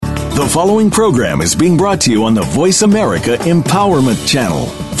The following program is being brought to you on the VoiceAmerica Empowerment Channel.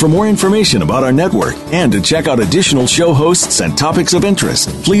 For more information about our network and to check out additional show hosts and topics of interest,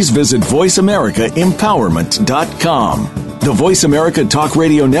 please visit voiceamericaempowerment.com. The Voice America Talk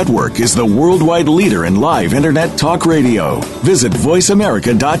Radio Network is the worldwide leader in live Internet talk radio. Visit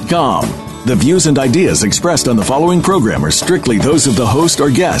voiceamerica.com. The views and ideas expressed on the following program are strictly those of the host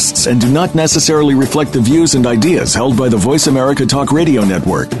or guests and do not necessarily reflect the views and ideas held by the Voice America Talk Radio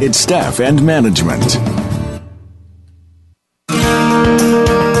Network, its staff, and management.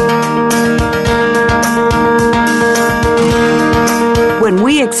 When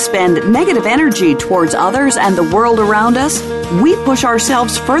we expend negative energy towards others and the world around us, we push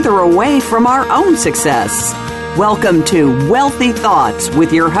ourselves further away from our own success. Welcome to Wealthy Thoughts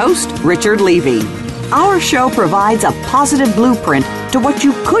with your host, Richard Levy. Our show provides a positive blueprint to what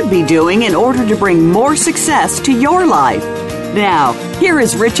you could be doing in order to bring more success to your life. Now, here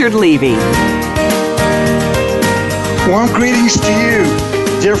is Richard Levy. Warm greetings to you,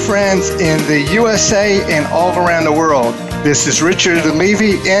 dear friends in the USA and all around the world. This is Richard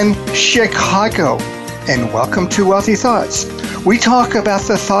Levy in Chicago, and welcome to Wealthy Thoughts. We talk about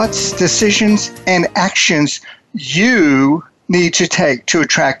the thoughts, decisions, and actions you need to take to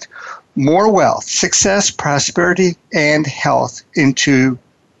attract more wealth, success, prosperity, and health into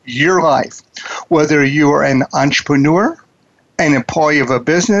your life. Whether you are an entrepreneur, an employee of a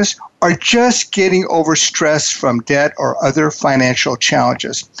business, or just getting over stress from debt or other financial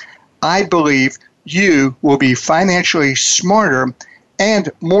challenges, I believe you will be financially smarter and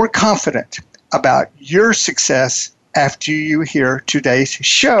more confident about your success after you hear today's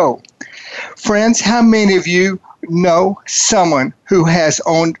show. Friends, how many of you know someone who has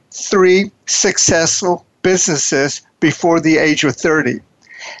owned 3 successful businesses before the age of 30?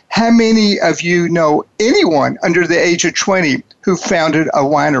 How many of you know anyone under the age of 20 who founded a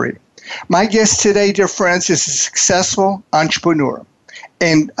winery? My guest today, dear friends, is a successful entrepreneur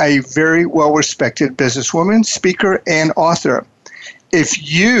and a very well-respected businesswoman, speaker, and author.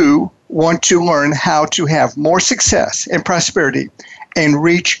 If you want to learn how to have more success and prosperity and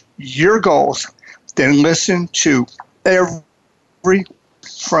reach your goals, then listen to every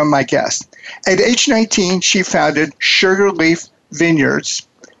from my guest. At age 19, she founded Sugar Leaf Vineyards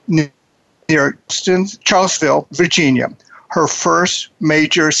near Charlottesville, Virginia, her first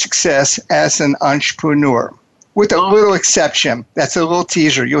major success as an entrepreneur. With a little exception. That's a little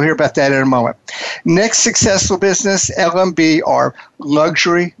teaser. You'll hear about that in a moment. Next successful business, LMB, or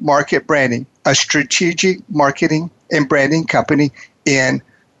Luxury Market Branding, a strategic marketing and branding company in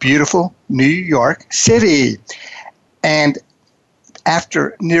beautiful New York City. And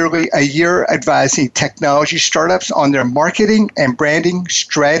after nearly a year advising technology startups on their marketing and branding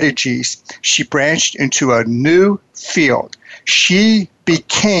strategies, she branched into a new field. She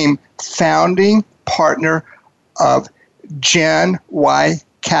became founding partner of Gen Y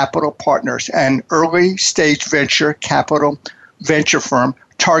Capital Partners, an early-stage venture firm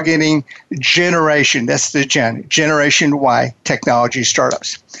targeting Generation Y technology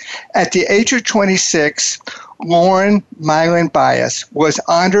startups. At the age of 26, Lauren Maillian Bias was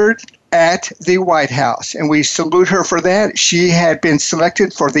honored at the White House, and we salute her for that. She had been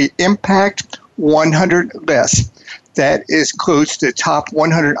selected for the Impact 100 list. That includes the top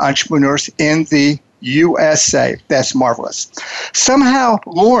 100 entrepreneurs in the USA. That's marvelous. Somehow,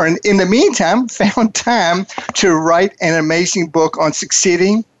 Lauren, in the meantime, found time to write an amazing book on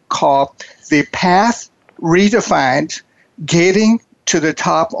succeeding called The Path Redefined, Getting to the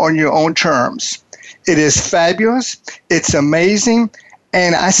Top on Your Own Terms. It is fabulous. It's amazing.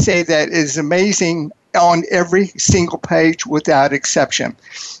 And I say that it is amazing on every single page without exception.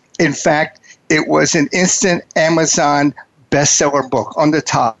 In fact, it was an instant Amazon bestseller book on the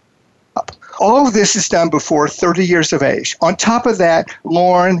top. All of this is done before 30 years of age. On top of that,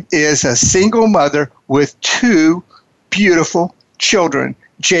 Lauren is a single mother with 2 beautiful children,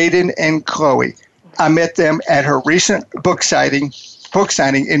 Jaden and Chloe. I met them at her recent book signing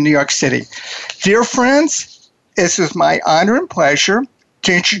in New York City. Dear friends, it is my honor and pleasure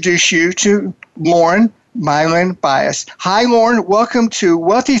to introduce you to Lauren Maillian Bias. Hi, Lauren. Welcome to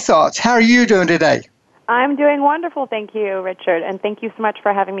Wealthy Thoughts. How are you doing today? I'm doing wonderful, thank you, Richard, and thank you so much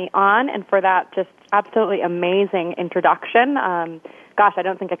for having me on and for that just absolutely amazing introduction. Gosh, I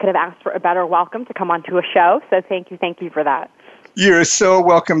don't think I could have asked for a better welcome to come onto a show, so thank you for that. You're so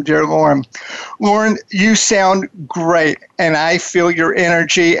welcome, dear Lauren. Lauren, you sound great, and I feel your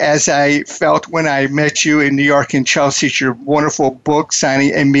energy as I felt when I met you in New York and Chelsea at your wonderful book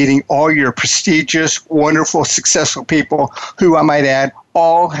signing and meeting all your prestigious, wonderful, successful people who, I might add,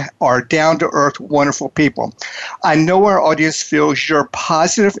 all are down-to-earth, wonderful people. I know our audience feels your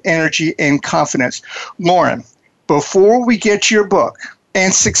positive energy and confidence. Lauren, before we get to your book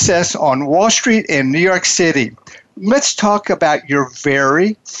and success on Wall Street and New York City, let's talk about your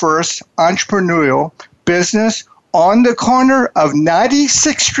very first entrepreneurial business on the corner of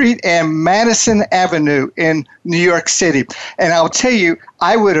 96th Street and Madison Avenue in New York City. And I'll tell you,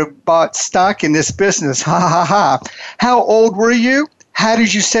 I would have bought stock in this business. Ha, ha, ha. How old were you? How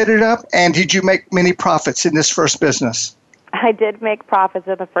did you set it up? And did you make many profits in this first business? I did make profits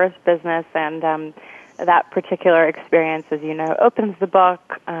in the first business, and that particular experience, as you know, opens the book.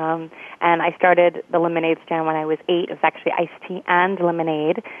 And I started the lemonade stand when I was 8. It was actually iced tea and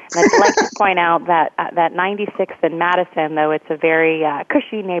lemonade. And I'd like to point out that 96th and Madison, though it's a very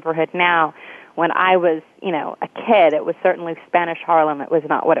cushy neighborhood now, when I was, a kid, it was certainly Spanish Harlem. It was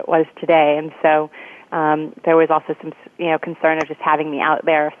not what it was today. And so there was also some, concern of just having me out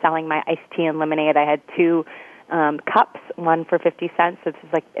there selling my iced tea and lemonade. I had 2 cups, one for 50 cents. This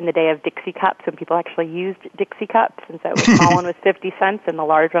is like in the day of Dixie cups when people actually used Dixie cups. And so the small one was 50 cents and the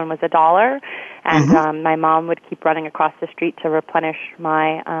large one was $1. And my mom would keep running across the street to replenish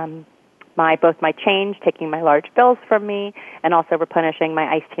my both my change, taking my large bills from me, and also replenishing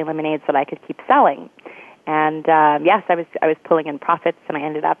my iced tea and lemonade so that I could keep selling. And yes, I was pulling in profits, and I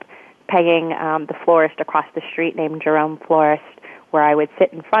ended up paying the florist across the street named Jerome Florist, where I would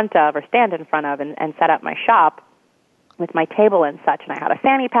sit in front of or stand in front of and set up my shop with my table and such. And I had a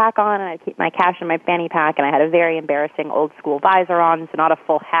fanny pack on, and I'd keep my cash in my fanny pack, and I had a very embarrassing old-school visor on, so not a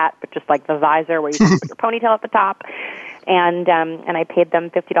full hat, but just like the visor where you can put your ponytail at the top. And I paid them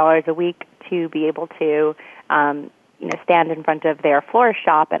 $50 a week to be able to stand in front of their florist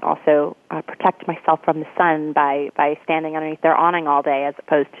shop and also protect myself from the sun by standing underneath their awning all day as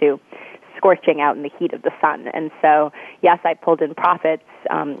opposed to scorching out in the heat of the sun. And so, yes, I pulled in profits.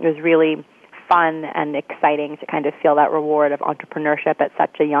 It was really fun and exciting to kind of feel that reward of entrepreneurship at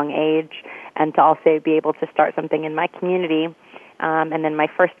such a young age, and to also be able to start something in my community. And then my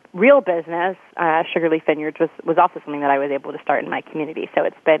first real business, Sugarleaf Vineyards, was also something that I was able to start in my community. So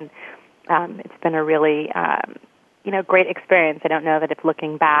it's been a really great experience. I don't know that if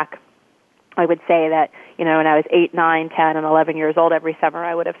looking back, I would say that, when I was 8, 9, 10, and 11 years old every summer,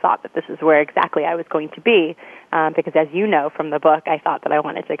 I would have thought that this is where exactly I was going to be, because as you know from the book, I thought that I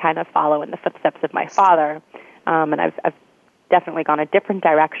wanted to kind of follow in the footsteps of my father, and I've definitely gone a different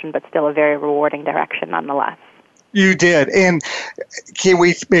direction, but still a very rewarding direction nonetheless. You did. And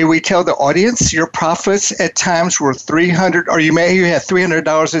may we tell the audience your profits at times were $300, or you had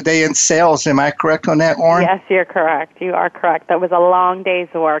 $300 a day in sales. Am I correct on that, Lauren? Yes, you're correct. You are correct. That was a long day's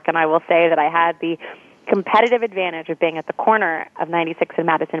work, and I will say that I had the competitive advantage of being at the corner of 96 and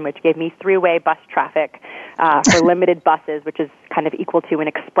Madison, which gave me 3-way bus traffic for limited buses, which is kind of equal to an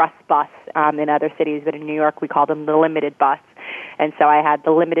express bus in other cities, but in New York we call them the limited bus. And so I had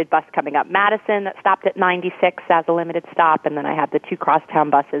the limited bus coming up Madison that stopped at 96 as a limited stop, and then I had the 2 crosstown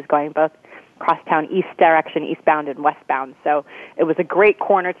buses going both crosstown east direction, eastbound and westbound. So it was a great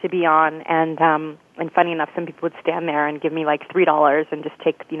corner to be on, and funny enough, some people would stand there and give me like $3 and just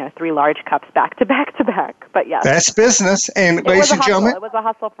take 3 large cups back to back to back. But yes, that's business. And ladies and gentlemen, it was a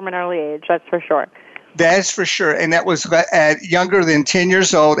hustle from an early age, that's for sure. That's for sure. And that was at younger than 10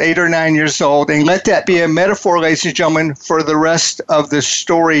 years old, 8 or 9 years old. And let that be a metaphor, ladies and gentlemen, for the rest of the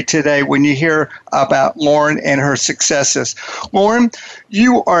story today when you hear about Lauren and her successes. Lauren,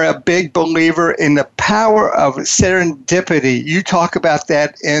 you are a big believer in the power of serendipity. You talk about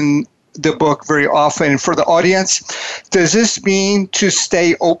that in the book very often. For the audience, does this mean to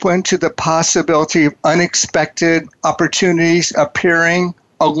stay open to the possibility of unexpected opportunities appearing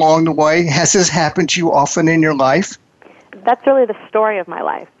along the way? Has this happened to you often in your life? That's really the story of my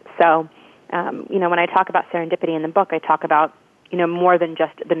life. So, when I talk about serendipity in the book, I talk about, more than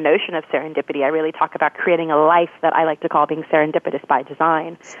just the notion of serendipity. I really talk about creating a life that I like to call being serendipitous by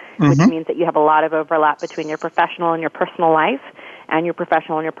design, which means that you have a lot of overlap between your professional and your personal life and your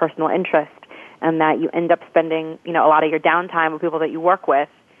professional and your personal interest, and that you end up spending, a lot of your downtime with people that you work with,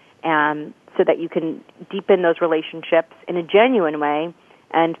 and so that you can deepen those relationships in a genuine way.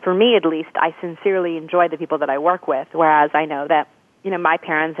 And for me, at least, I sincerely enjoy the people that I work with, whereas I know that, my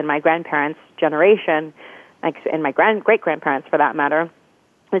parents and my grandparents' generation, and my great-grandparents, for that matter,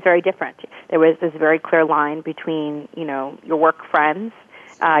 was very different. There was this very clear line between, your work friends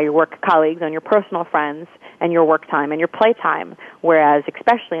your work colleagues and your personal friends and your work time and your play time, whereas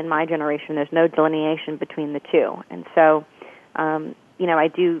especially in my generation, there's no delineation between the two. And so, I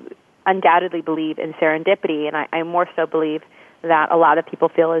do undoubtedly believe in serendipity, and I more so believe that a lot of people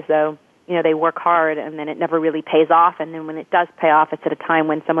feel as though, they work hard and then it never really pays off, and then when it does pay off, it's at a time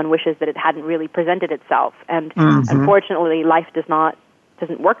when someone wishes that it hadn't really presented itself. And unfortunately, life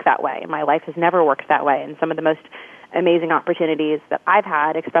doesn't work that way. My life has never worked that way, and some of the most amazing opportunities that I've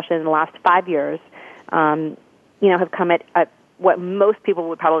had, especially in the last 5 years, have come at what most people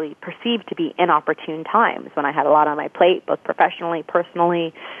would probably perceive to be inopportune times, when I had a lot on my plate, both professionally,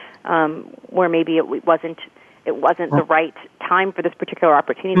 personally, where maybe it wasn't the right time for this particular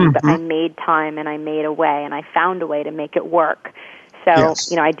opportunity, but I made time and I made a way and I found a way to make it work. So,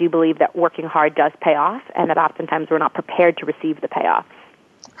 Yes. I do believe that working hard does pay off, and that oftentimes we're not prepared to receive the payoff.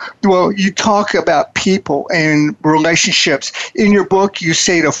 Well, you talk about people and relationships. In your book, you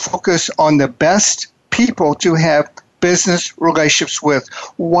say to focus on the best people to have business relationships with.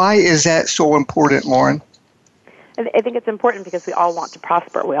 Why is that so important, Lauren? I think it's important because we all want to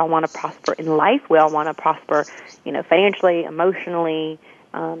prosper. We all want to prosper in life. We all want to prosper, financially, emotionally,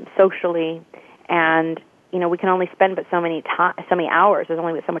 socially, and we can only spend but so many hours. There's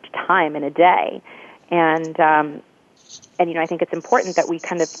only so much time in a day, and I think it's important that we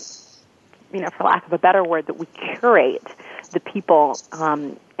kind of, for lack of a better word, that we curate the people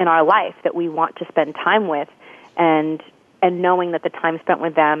in our life that we want to spend time with, and knowing that the time spent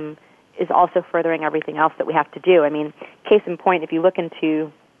with them is also furthering everything else that we have to do. I mean, case in point, if you look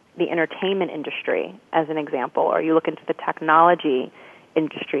into the entertainment industry as an example, or you look into the technology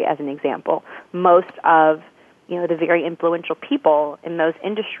industry as an example, most of the very influential people in those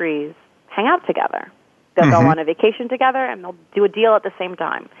industries hang out together. They'll go on a vacation together, and they'll do a deal at the same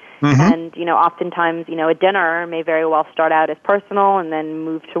time. And, oftentimes, a dinner may very well start out as personal and then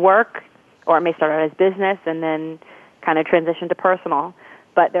move to work, or it may start out as business and then kind of transition to personal.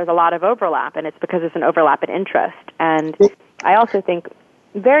 But there's a lot of overlap, and it's because there's an overlap in interest. And I also think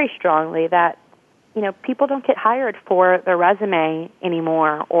very strongly that, people don't get hired for their resume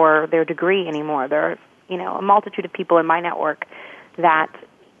anymore or their degree anymore. There are, a multitude of people in my network that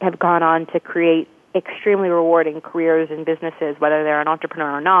have gone on to create extremely rewarding careers and businesses, whether they're an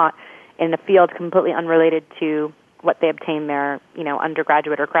entrepreneur or not, in a field completely unrelated to what they obtained their,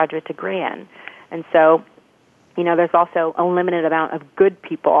 undergraduate or graduate degree in. And so, there's also a limited amount of good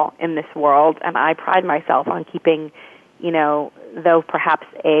people in this world, and I pride myself on keeping, though perhaps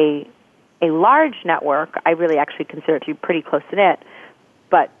a large network, I really actually consider it to be pretty close-knit,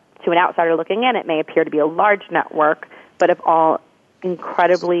 but to an outsider looking in, it may appear to be a large network, but of all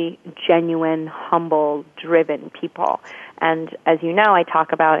incredibly genuine, humble, driven people. And as you know, I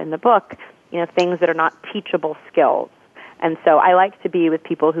talk about in the book, things that are not teachable skills. And so I like to be with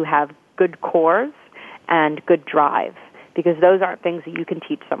people who have good cores and good drive, because those aren't things that you can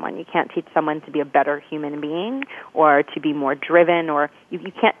teach someone. You can't teach someone to be a better human being or to be more driven, or you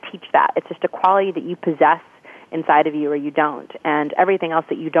can't teach that. It's just a quality that you possess inside of you or you don't. And everything else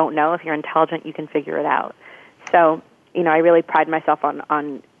that you don't know, if you're intelligent, you can figure it out. So, I really pride myself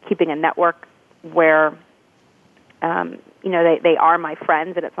on keeping a network where, they are my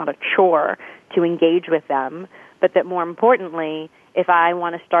friends and it's not a chore to engage with them, but that more importantly, if I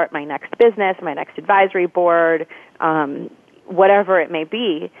want to start my next business, my next advisory board, whatever it may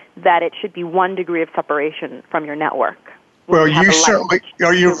be, that it should be 1 degree of separation from your network. Well, you certainly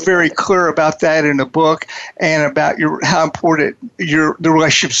you're very clear about that in the book, and about how important the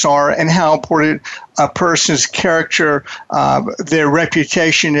relationships are, and how important a person's character, their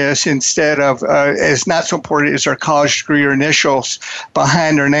reputation is, instead of as not so important as their college degree or initials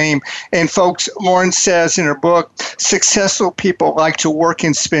behind their name. And folks, Lauren says in her book, successful people like to work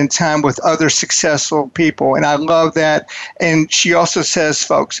and spend time with other successful people, and I love that. And she also says,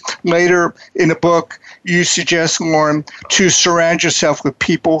 folks, later in the book, you suggest, Lauren, to surround yourself with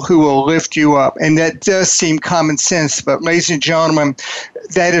people who will lift you up. And that does seem common sense, but ladies and gentlemen,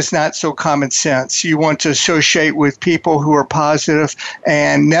 that is not so common sense. You want to associate with people who are positive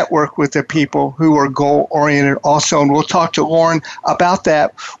and network with the people who are goal-oriented also. And we'll talk to Lauren about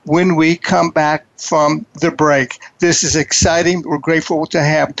that when we come back from the break. This is exciting. We're grateful to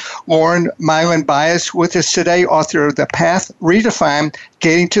have Lauren Maillian Bias with us today, author of The Path Redefined,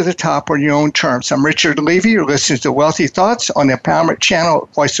 Getting to the Top on Your Own Terms. I'm Richard Levy. You're listening to Wealthy Thoughts on the Empowerment Channel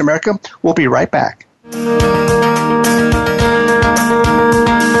at Voice America. We'll be right back.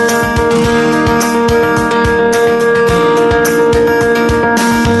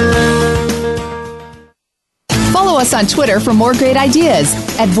 Follow us on Twitter for more great ideas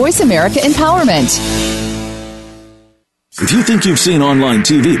at Voice America Empowerment. If you think you've seen online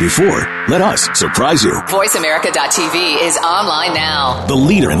TV before, let us surprise you. VoiceAmerica.tv is online now. The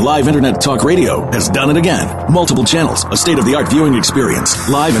leader in live Internet talk radio has done it again. Multiple channels, a state-of-the-art viewing experience,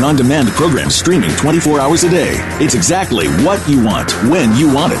 live and on-demand programs streaming 24 hours a day. It's exactly what you want, when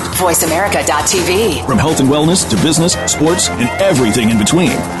you want it. VoiceAmerica.tv. From health and wellness to business, sports, and everything in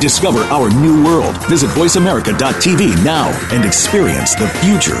between. Discover our new world. Visit VoiceAmerica.tv now and experience the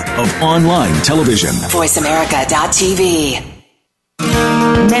future of online television. VoiceAmerica.tv.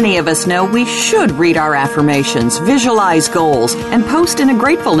 Many of us know we should read our affirmations, visualize goals, and post in a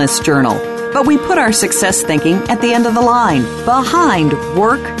gratefulness journal. But we put our success thinking at the end of the line, behind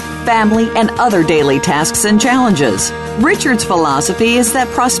work, family, and other daily tasks and challenges. Richard's philosophy is that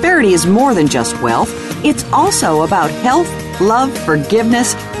prosperity is more than just wealth. It's also about health, love,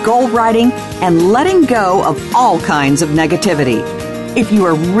 forgiveness, goal writing, and letting go of all kinds of negativity. If you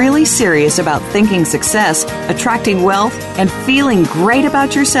are really serious about thinking success, attracting wealth, and feeling great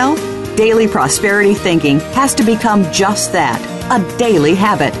about yourself, daily prosperity thinking has to become just that, a daily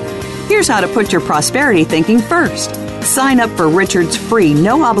habit. Here's how to put your prosperity thinking first. Sign up for Richard's free,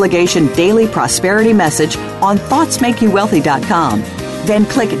 no-obligation daily prosperity message on thoughtsmakeyouwealthy.com. Then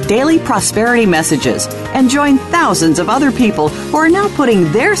click Daily Prosperity Messages and join thousands of other people who are now putting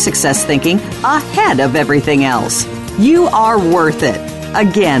their success thinking ahead of everything else. You are worth it.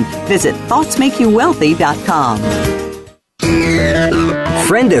 Again, visit thoughtsmakeyouwealthy.com.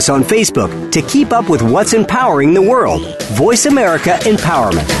 Friend us on Facebook to keep up with what's empowering the world. Voice America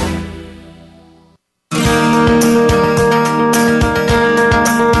Empowerment.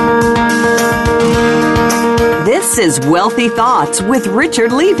 This is Wealthy Thoughts with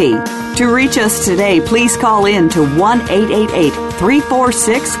Richard Levy. To reach us today, please call in to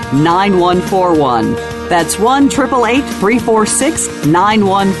 1-888-346-9141. That's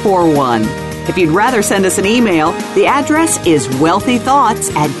 1-888-346-9141. If you'd rather send us an email, the address is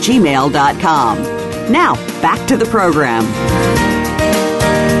wealthythoughts@gmail.com. Now, back to the program.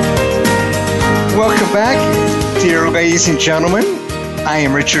 Welcome back, dear ladies and gentlemen. I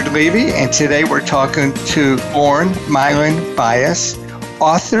am Richard Levy, and today we're talking to Lauren Maillian Bias,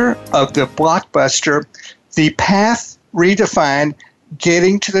 author of the blockbuster, The Path Redefined,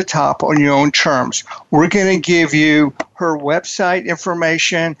 Getting to the Top on Your Own Terms. We're going to give you her website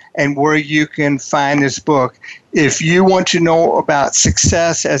information and where you can find this book. If you want to know about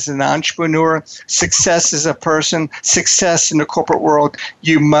success as an entrepreneur, success as a person, success in the corporate world,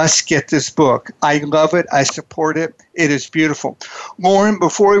 you must get this book. I love it. I support it. It is beautiful. Lauren,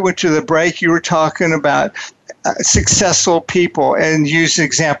 before we went to the break, you were talking about successful people and used an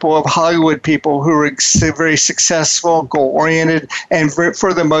example of Hollywood people who are very successful, goal-oriented, and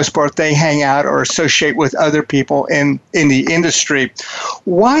for the most part, they hang out or associate with other people in the industry.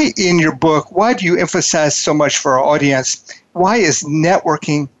 Why in your book, why do you emphasize so much for our audience? Why is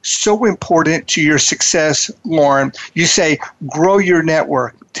networking so important to your success, Lauren? You say, grow your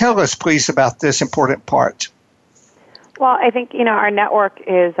network. Tell us, please, about this important part. Well, I think, our network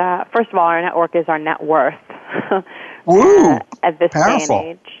is, first of all, our network is our net worth at this powerful day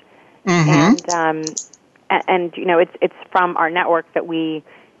and age. Mm-hmm. And it's from our network that we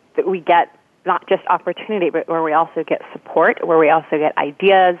get not just opportunity, but where we also get support, where we also get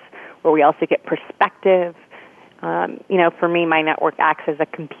ideas, where we also get perspective. For me, my network acts as a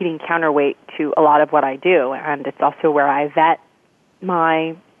competing counterweight to a lot of what I do, and it's also where I vet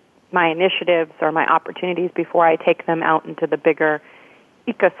my initiatives or my opportunities before I take them out into the bigger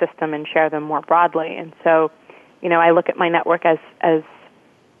ecosystem and share them more broadly. And so, I look at my network as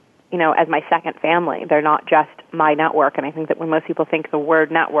my second family. They're not just my network. And I think that when most people think the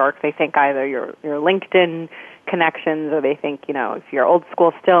word network, they think either your LinkedIn connections, or they think, if you're old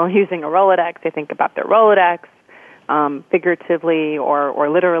school still using a Rolodex, they think about their Rolodex, figuratively or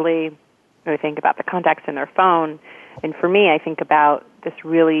literally. They think about the contacts in their phone. And for me, I think about this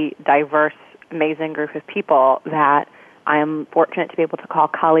really diverse, amazing group of people that I am fortunate to be able to call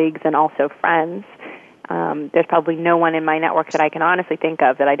colleagues and also friends. There's probably no one in my network that I can honestly think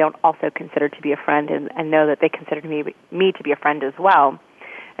of that I don't also consider to be a friend and know that they consider me to be a friend as well.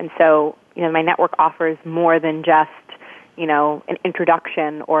 And so, my network offers more than just, an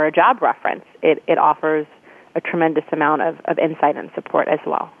introduction or a job reference. It offers a tremendous amount of insight and support as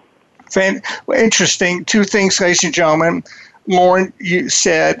well. Interesting. Two things, ladies and gentlemen. Lauren, you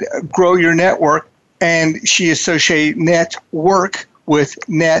said grow your network, and she associated network with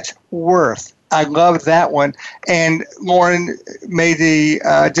net worth. I love that one. And Lauren made the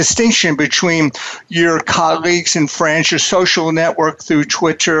distinction between your colleagues and friends, your social network through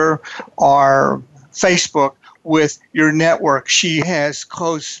Twitter or Facebook, with your network. She has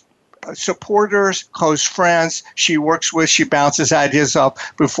close supporters, close friends she works with. She bounces ideas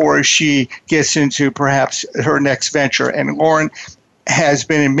off before she gets into perhaps her next venture. And Lauren has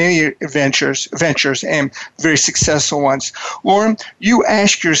been in many ventures and very successful ones. Lauren, you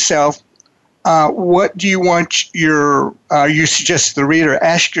ask yourself, what do you want you suggest to the reader,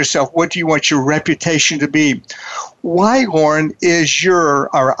 ask yourself, what do you want your reputation to be? Why, Lauren, is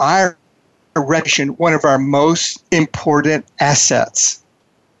our reputation one of our most important assets?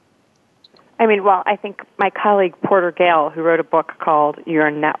 I mean, well, I think my colleague Porter Gale, who wrote a book called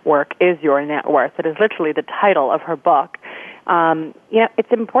Your Network is Your Net Worth, it is literally the title of her book.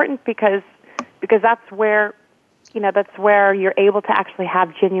 It's important because that's where you're able to actually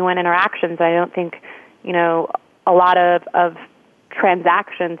have genuine interactions. I don't think, a lot of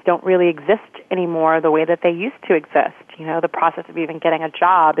transactions don't really exist anymore the way that they used to exist. The process of even getting a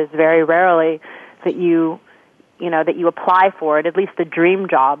job is very rarely that you apply for it, at least the dream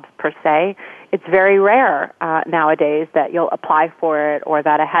job per se. It's very rare nowadays that you'll apply for it or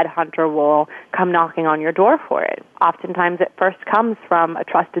that a headhunter will come knocking on your door for it. Oftentimes it first comes from a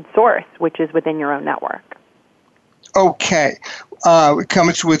trusted source, which is within your own network. Okay. It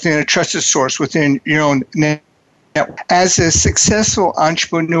comes within a trusted source, within your own network. As a successful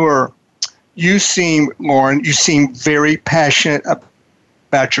entrepreneur, Lauren, you seem very passionate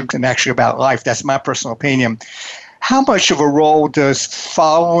about and actually about life. That's my personal opinion. How much of a role does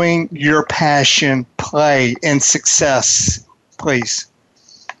following your passion play in success, please?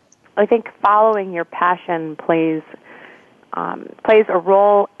 I think following your passion plays a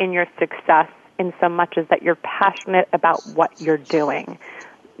role in your success in so much as that you're passionate about what you're doing,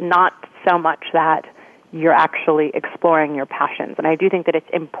 not so much that you're actually exploring your passions. And I do think that it's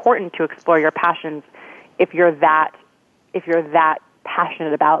important to explore your passions if you're that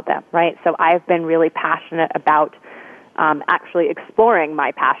passionate about them, right? So I've been really passionate about actually exploring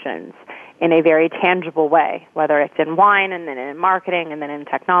my passions in a very tangible way, whether it's in wine and then in marketing and then in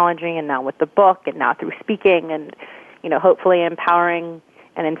technology and now with the book and now through speaking and, hopefully empowering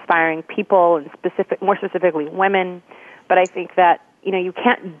and inspiring people and more specifically women. But I think that, you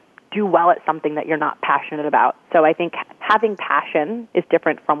can't do well at something that you're not passionate about. So I think having passion is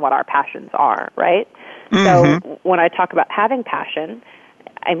different from what our passions are, right? Mm-hmm. So when I talk about having passion,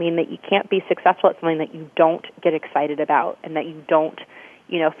 I mean that you can't be successful at something that you don't get excited about and that you don't,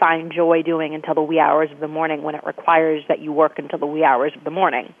 find joy doing until the wee hours of the morning when it requires that you work until the wee hours of the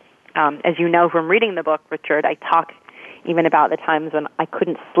morning. As you know from reading the book, Richard, I talk even about the times when I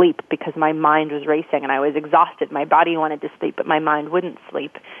couldn't sleep because my mind was racing and I was exhausted. My body wanted to sleep, but my mind wouldn't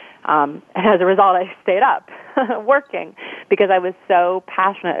sleep. And as a result, I stayed up working because I was so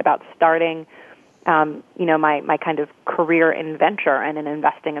passionate about starting my kind of career in venture and in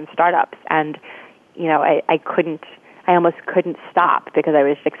investing in startups. And, I almost couldn't stop because I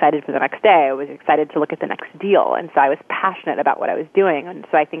was excited for the next day. I was excited to look at the next deal. And so I was passionate about what I was doing. And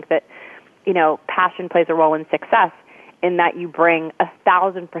so I think that, passion plays a role in success in that you bring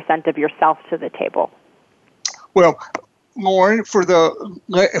 1,000% of yourself to the table. Well, Lauren, for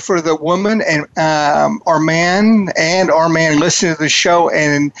the woman and our man listening to the show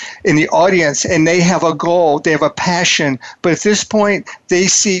and in the audience, and they have a goal, they have a passion, but at this point they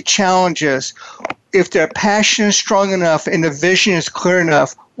see challenges. If their passion is strong enough and the vision is clear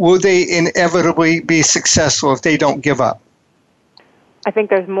enough, will they inevitably be successful if they don't give up? I think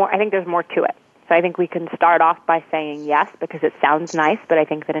there's more to it. So I think we can start off by saying yes because it sounds nice, but I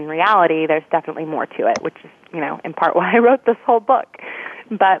think that in reality there's definitely more to it, which is, in part why I wrote this whole book.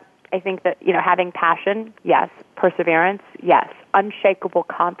 But I think that, having passion, yes. Perseverance, yes. Unshakable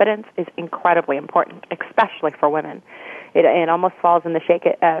confidence is incredibly important, especially for women. It almost falls in the fake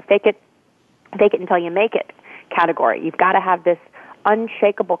it until you make it category. You've got to have this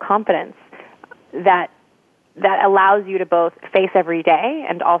unshakable confidence that allows you to both face every day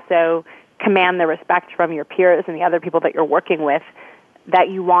and also command the respect from your peers and the other people that you're working with that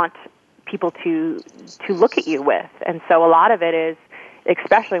you want people to look at you with. And so a lot of it is,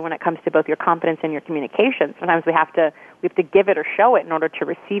 especially when it comes to both your confidence and your communication, sometimes we have to give it or show it in order to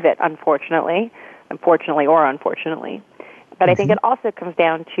receive it, unfortunately or unfortunately. But I think it also comes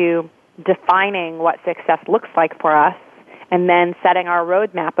down to defining what success looks like for us and then setting our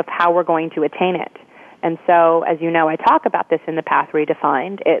roadmap of how we're going to attain it. And so, as you know, I talk about this in the Path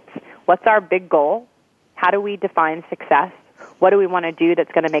Redefined. It's what's our big goal? How do we define success? What do we want to do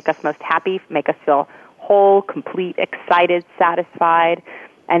that's going to make us most happy, make us feel whole, complete, excited, satisfied,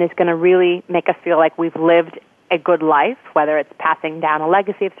 and is going to really make us feel like we've lived a good life, whether it's passing down a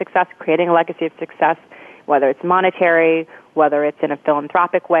legacy of success, creating a legacy of success, whether it's monetary, whether it's in a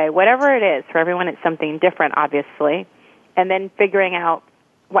philanthropic way, whatever it is. For everyone, it's something different, obviously. And then figuring out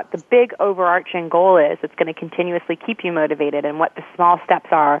what the big overarching goal is that's going to continuously keep you motivated, and what the small steps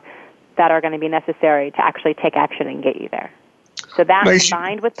are that are going to be necessary to actually take action and get you there. So that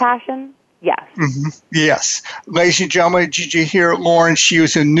combined with passion, yes. Mm-hmm. Yes. Ladies and gentlemen, did you hear Lauren? She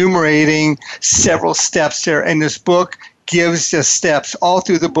was enumerating several steps there, and this book gives the steps all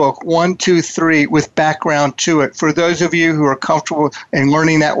through the book, 1, 2, 3, with background to it. For those of you who are comfortable in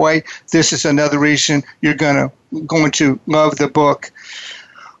learning that way, this is another reason you're going to love the book.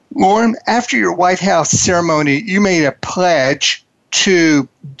 Lauren, after your White House ceremony, you made a pledge to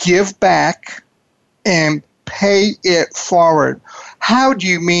give back and pay it forward. How do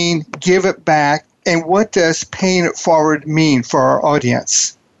you mean give it back, and what does paying it forward mean for our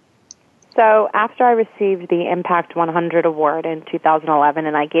audience? So after I received the Impact 100 Award in 2011,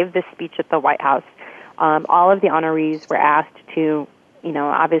 and I gave this speech at the White House, all of the honorees were asked to,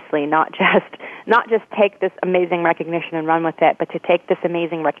 obviously not just take this amazing recognition and run with it, but to take this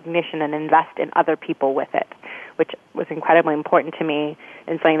amazing recognition and invest in other people with it, which was incredibly important to me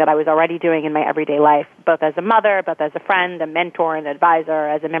and something that I was already doing in my everyday life, both as a mother, both as a friend, a mentor, an advisor,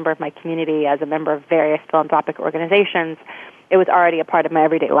 as a member of my community, as a member of various philanthropic organizations. It was already a part of my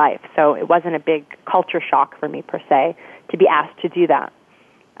everyday life, so it wasn't a big culture shock for me, per se, to be asked to do that.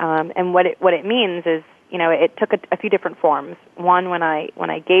 And what it means is, it took a few different forms. One, when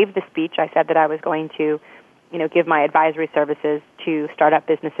I gave the speech, I said that I was going to, give my advisory services to startup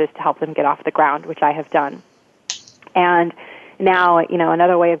businesses to help them get off the ground, which I have done. And now,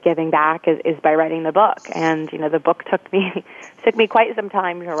 another way of giving back is by writing the book. And, the book took me quite some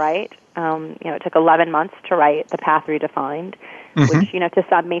time to write. It took 11 months to write The Path Redefined, which, to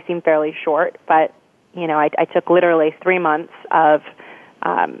some may seem fairly short, but, I took literally 3 months of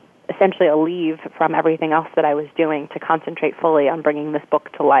essentially a leave from everything else that I was doing to concentrate fully on bringing this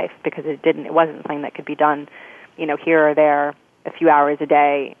book to life, because it wasn't something that could be done, here or there, a few hours a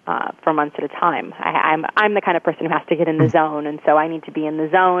day for months at a time. I'm the kind of person who has to get in the zone, and so I need to be in the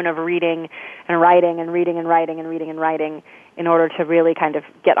zone of reading and writing and reading and writing and reading and writing in order to really kind of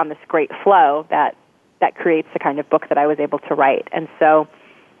get on this great flow that creates the kind of book that I was able to write. And so,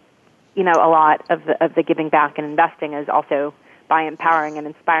 a lot of the giving back and investing is also by empowering and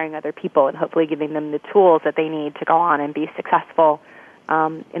inspiring other people and hopefully giving them the tools that they need to go on and be successful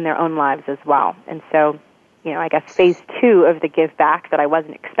in their own lives as well. And so, I guess phase 2 of the give back that I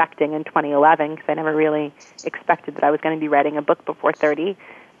wasn't expecting in 2011, because I never really expected that I was going to be writing a book before 30, is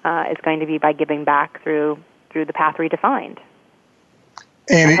going to be by giving back through the Path Redefined.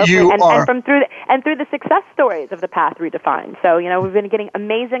 And through the success stories of the Path Redefined. So, we've been getting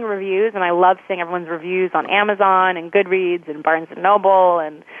amazing reviews, and I love seeing everyone's reviews on Amazon and Goodreads and Barnes & Noble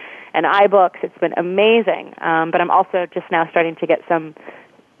and iBooks. It's been amazing. But I'm also just now starting to get some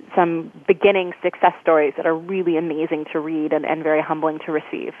beginning success stories that are really amazing to read and very humbling to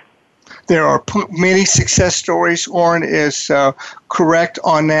receive. There are many success stories. Lauren is correct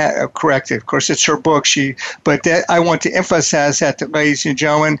on that. Correct. Of course, it's her book. But I want to emphasize that, ladies and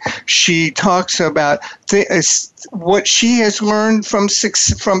gentlemen, she talks about what she has learned from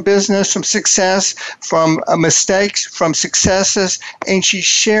business, from success, from mistakes, from successes, and she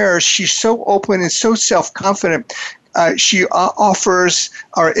shares. She's so open and so self-confident. She offers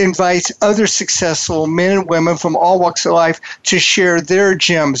or invites other successful men and women from all walks of life to share their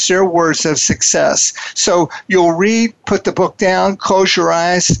gems, their words of success. So you'll read, put the book down, close your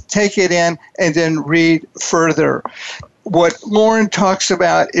eyes, take it in, and then read further. What Lauren talks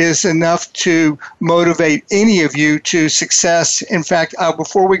about is enough to motivate any of you to success. In fact,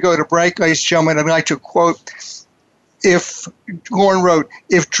 before we go to break, ladies and gentlemen, I'd like to quote, Lauren wrote,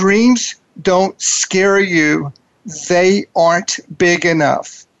 "If dreams don't scare you, they aren't big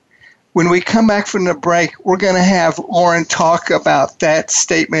enough." When we come back from the break, we're going to have Lauren talk about that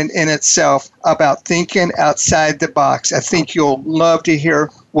statement in itself, about thinking outside the box. I think you'll love to hear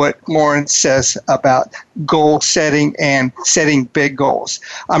what Lauren says about goal setting and setting big goals.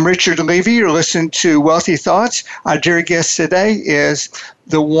 I'm Richard Levy. You're listening to Wealthy Thoughts. Our dear guest today is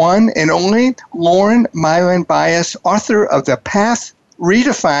the one and only Lauren Maillian Bias, author of The Path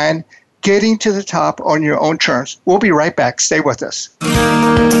Redefined, Getting to the Top on Your Own Terms. We'll be right back. Stay with us.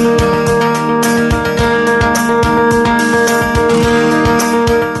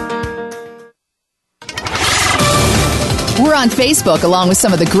 We're on Facebook along with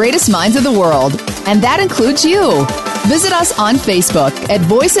some of the greatest minds of the world, and that includes you. Visit us on Facebook at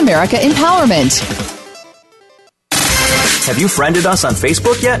Voice America Empowerment. Have you friended us on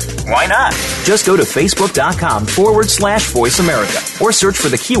Facebook yet? Why not? Just go to facebook.com/Voice America or search for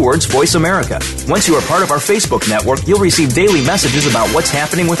the keywords Voice America. Once you are part of our Facebook network, you'll receive daily messages about what's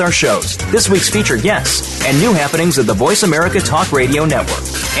happening with our shows, this week's featured guests, and new happenings at the Voice America Talk Radio Network.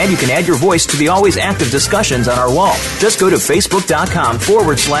 And you can add your voice to the always active discussions on our wall. Just go to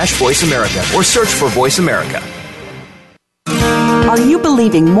facebook.com/Voice America or search for Voice America. Are you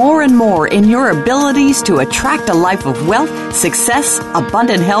believing more and more in your abilities to attract a life of wealth, success,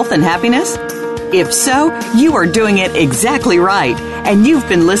 abundant health, and happiness? If so, you are doing it exactly right, and you've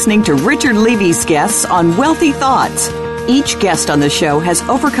been listening to Richard Levy's guests on Wealthy Thoughts. Each guest on the show has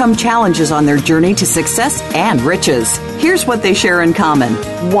overcome challenges on their journey to success and riches. Here's what they share in common.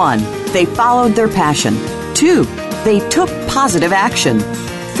 1. They followed their passion. 2. They took positive action.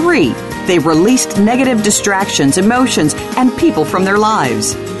 3. They released negative distractions, emotions, and people from their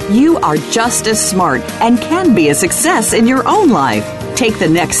lives. You are just as smart and can be a success in your own life. Take the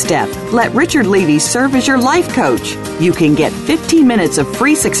next step. Let Richard Levy serve as your life coach. You can get 15 minutes of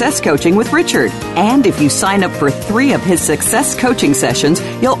free success coaching with Richard. And if you sign up for 3 of his success coaching sessions,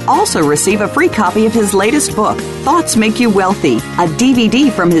 you'll also receive a free copy of his latest book, Thoughts Make You Wealthy, a DVD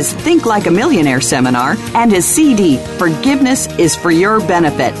from his Think Like a Millionaire seminar, and his CD, Forgiveness is for Your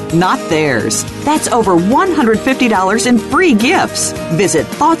Benefit, Not Theirs. That's over $150 in free gifts. Visit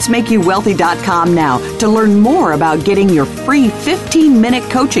thoughtsmakeyouwealthy.com now to learn more about getting your free 15-minute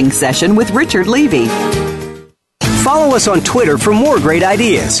coaching session with Richard Levy. Follow us on Twitter for more great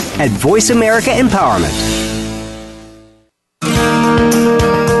ideas at Voice America Empowerment.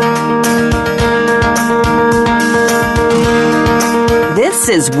 This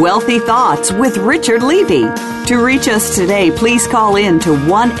is Wealthy Thoughts with Richard Levy. To reach us today, please call in to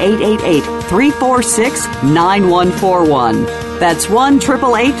 1-888-346-9141. That's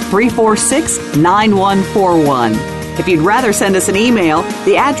 1-888-346-9141. If you'd rather send us an email,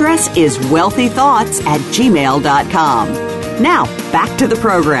 the address is wealthythoughts@gmail.com. Now, back to the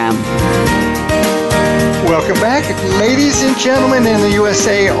program. Welcome back, ladies and gentlemen in the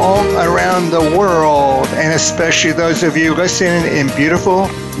USA, all around the world, and especially those of you listening in beautiful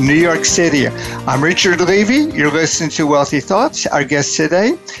New York City. I'm Richard Levy. You're listening to Wealthy Thoughts. Our guest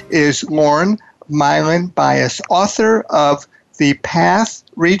today is Lauren Maillian Bias, author of The Path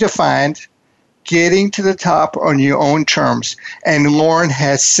Redefined, Getting to the Top on Your Own Terms. And Lauren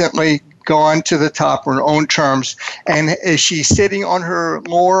has simply gone to the top on her own terms. And is she sitting on her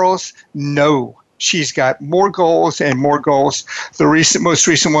laurels? No. She's got more goals and more goals. The most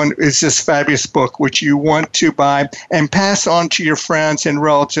recent one is this fabulous book, which you want to buy and pass on to your friends and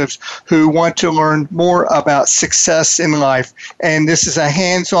relatives who want to learn more about success in life. And this is a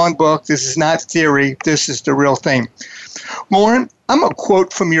hands-on book. This is not theory. This is the real thing. Lauren, I'm going to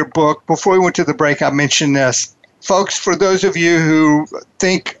quote from your book. Before we went to the break, I mentioned this. Folks, for those of you who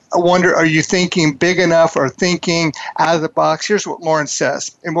wonder, are you thinking big enough or thinking out of the box? Here's what Lauren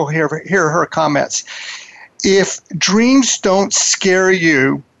says, and we'll hear her comments. If dreams don't scare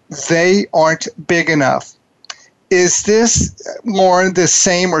you, they aren't big enough. Is this, Lauren, the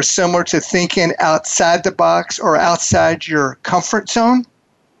same or similar to thinking outside the box or outside your comfort zone?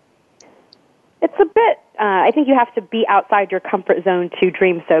 It's a bit. I think you have to be outside your comfort zone to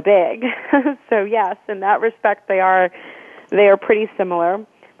dream so big. So yes, in that respect, they are pretty similar.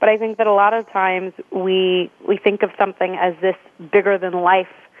 But I think that a lot of times we think of something as this bigger than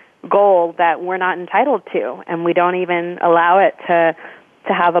life goal that we're not entitled to, and we don't even allow it to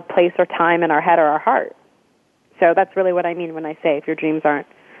have a place or time in our head or our heart. So that's really what I mean when I say if your dreams aren't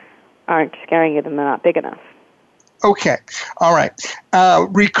scaring you, then they're not big enough. Okay. All right.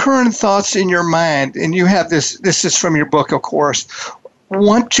 Recurrent thoughts in your mind, and you have this is from your book, of course.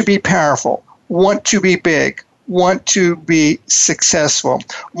 Want to be powerful, want to be big, want to be successful.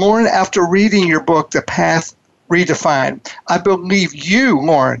 Lauren, after reading your book, The Path Redefined, I believe you,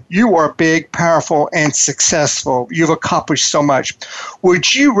 Lauren, you are big, powerful, and successful. You've accomplished so much.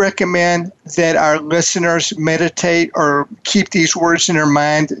 Would you recommend that our listeners meditate or keep these words in their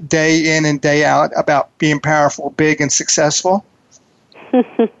mind day in and day out about being powerful, big, and successful? Is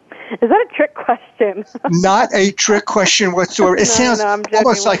that a trick question? Not a trick question whatsoever. It sounds I'm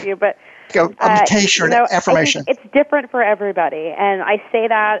almost like you, but a meditation or an affirmation. I think it's different for everybody, and I say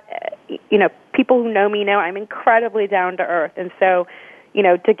that, people who know me know I'm incredibly down to earth, and so,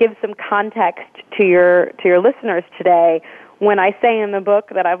 to give some context to your listeners today, when I say in the book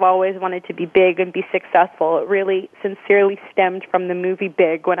that I've always wanted to be big and be successful, it really sincerely stemmed from the movie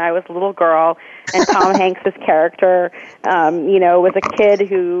Big when I was a little girl, and Tom Hanks' character, was a kid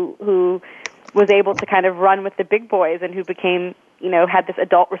who was able to kind of run with the big boys and who became, had this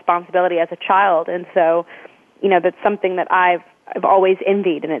adult responsibility as a child. And so, that's something that I've always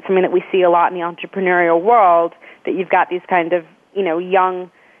envied, and it's something that we see a lot in the entrepreneurial world, that you've got these kind of,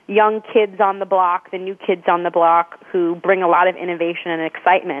 young kids on the block, the new kids on the block, who bring a lot of innovation and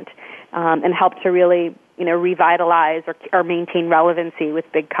excitement, and help to really, revitalize or maintain relevancy with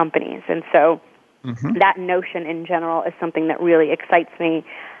big companies. And so that notion in general is something that really excites me.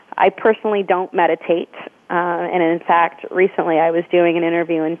 I personally don't meditate. And in fact, recently I was doing an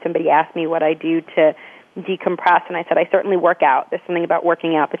interview and somebody asked me what I do to decompress, and I said, I certainly work out. There's something about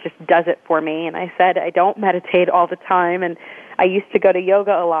working out that just does it for me. And I said, I don't meditate all the time, and I used to go to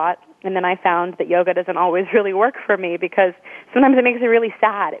yoga a lot, and then I found that yoga doesn't always really work for me because sometimes it makes me really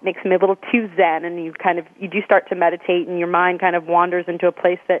sad. It makes me a little too zen, and you do start to meditate, and your mind kind of wanders into a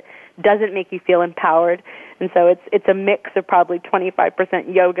place that doesn't make you feel empowered. And so it's a mix of probably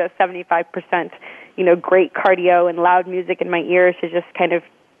 25% yoga, 75%, great cardio and loud music in my ears to just kind of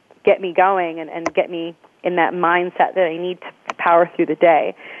get me going and get me in that mindset that I need to power through the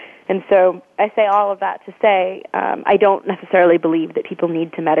day. And so I say all of that to say I don't necessarily believe that people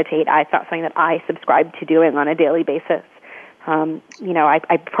need to meditate. It's not something that I subscribe to doing on a daily basis.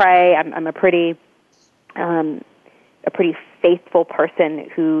 I pray. I'm a pretty faithful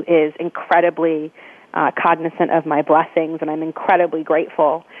person who is incredibly cognizant of my blessings, and I'm incredibly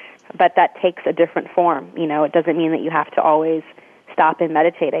grateful. But that takes a different form. It doesn't mean that you have to always stop and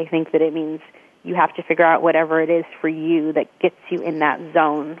meditate. I think that it means you have to figure out whatever it is for you that gets you in that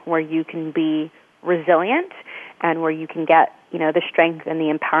zone where you can be resilient and where you can get, the strength and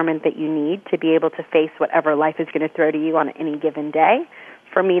the empowerment that you need to be able to face whatever life is going to throw to you on any given day.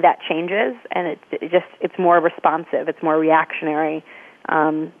 For me, that changes, and it's more responsive. It's more reactionary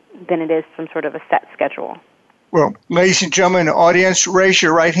than it is some sort of a set schedule. Well, ladies and gentlemen, the audience, raise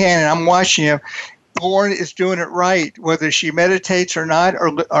your right hand, and I'm watching you. Lauren is doing it right, whether she meditates or not,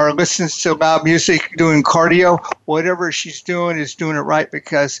 or listens to loud music, doing cardio, whatever she's doing is doing it right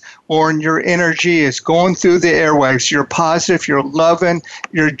because, Lauren, your energy is going through the airwaves. You're positive, you're loving,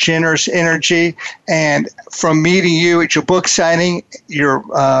 you're generous energy. And from meeting you at your book signing, your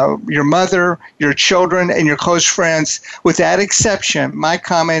mother, your children, and your close friends, with that exception, my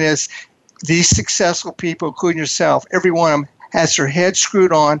comment is these successful people, including yourself, every one of them, has their head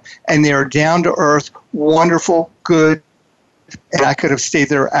screwed on, and they are down to earth, wonderful, good, and I could have stayed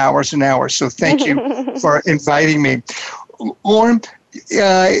there hours and hours. So thank you for inviting me. Lauren,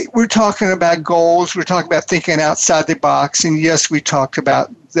 we're talking about goals. We're talking about thinking outside the box. And yes, we talked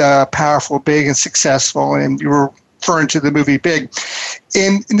about the powerful, big, and successful, and you were referring to the movie Big.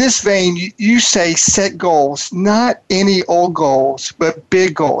 In this vein, you say set goals, not any old goals, but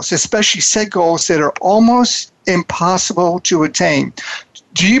big goals, especially set goals that are almost impossible to attain.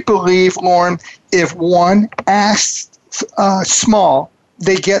 Do you believe, Lauren, if one asks small,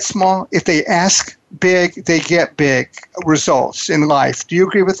 they get small? If they ask big, they get big results in life. Do you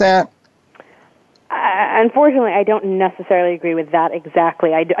agree with that? Unfortunately, I don't necessarily agree with that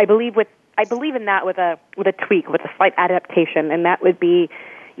exactly. I believe in that with a tweak, with a slight adaptation, and that would be,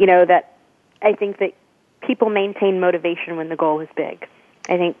 that I think that people maintain motivation when the goal is big.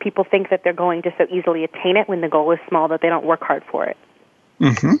 I think people think that they're going to so easily attain it when the goal is small that they don't work hard for it.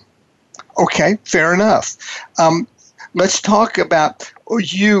 Mm-hmm. Okay, fair enough. Let's talk about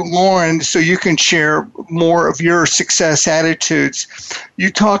you, Lauren, so you can share more of your success attitudes.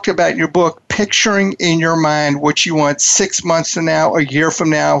 You talked about your book, picturing in your mind what you want 6 months from now, a year from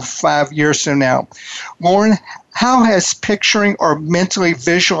now, 5 years from now. Lauren, how has picturing or mentally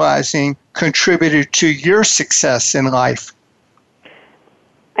visualizing contributed to your success in life?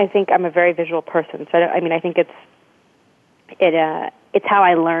 I think I'm a very visual person. So I think it's how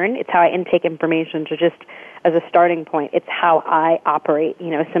I learn. It's how I intake information. So just as a starting point, it's how I operate.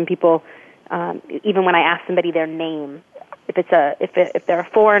 Some people, even when I ask somebody their name, if they're a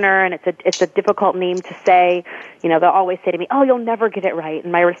foreigner and it's a difficult name to say, they'll always say to me, "Oh, you'll never get it right."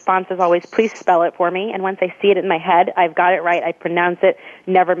 And my response is always, "Please spell it for me." And once I see it in my head, I've got it right. I pronounce it.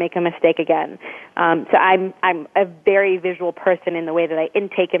 Never make a mistake again. So I'm a very visual person in the way that I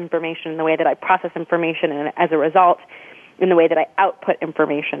intake information, in the way that I process information, and as a result, in the way that I output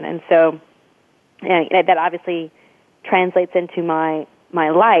information. And so that obviously translates into my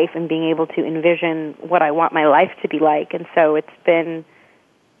life and being able to envision what I want my life to be like. And so it's been,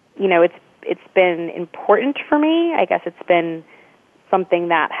 it's been important for me. I guess it's been something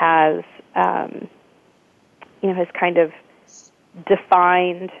that has, has kind of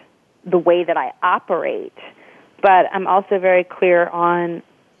defined the way that I operate. But I'm also very clear on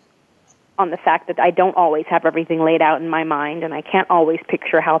the fact that I don't always have everything laid out in my mind, and I can't always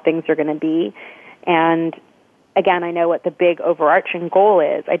picture how things are going to be. And again, I know what the big overarching goal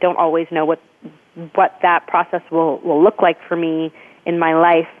is. I don't always know what that process will look like for me in my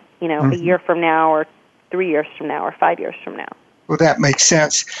life, a year from now or 3 years from now or 5 years from now. Well, that makes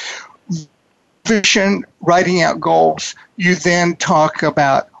sense. Vision, writing out goals. You then talk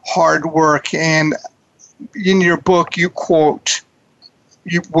about hard work, and in your book, you quote,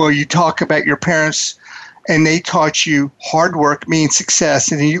 you talk about your parents, and they taught you hard work means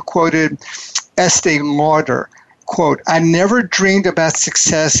success. And then you quoted Estee Lauder, quote, "I never dreamed about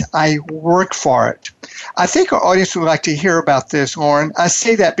success. I worked for it." I think our audience would like to hear about this, Lauren. I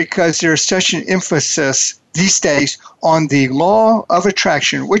say that because there's such an emphasis these days on the law of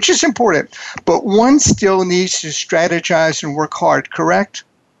attraction, which is important, but one still needs to strategize and work hard, correct?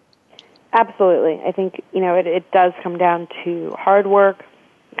 Absolutely. I think, it does come down to hard work.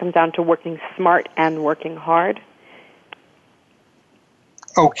 It comes down to working smart and working hard.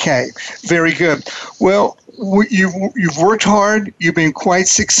 Okay, very good. Well, you've worked hard, you've been quite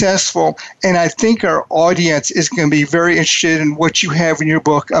successful, and I think our audience is going to be very interested in what you have in your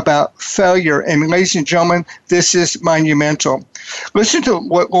book about failure. And ladies and gentlemen, this is monumental. Listen to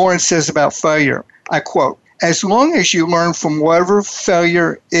what Lauren says about failure. I quote, "As long as you learn from whatever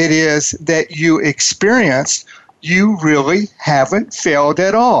failure it is that you experienced, you really haven't failed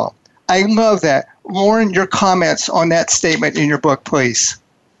at all." I love that. Lauren, your comments on that statement in your book, please.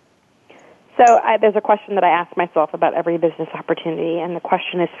 So there's a question that I ask myself about every business opportunity, and the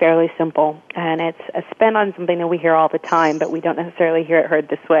question is fairly simple, and it's a spin on something that we hear all the time, but we don't necessarily hear it heard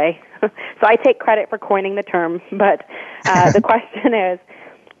this way. So I take credit for coining the term, but the question is,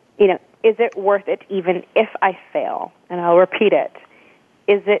 is it worth it even if I fail? And I'll repeat it.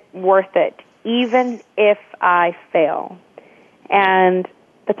 Is it worth it even if I fail? And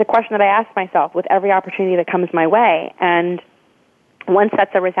that's a question that I ask myself with every opportunity that comes my way. And once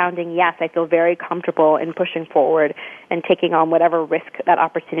that's a resounding yes, I feel very comfortable in pushing forward and taking on whatever risk that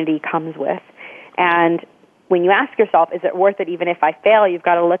opportunity comes with. And when you ask yourself, is it worth it even if I fail, you've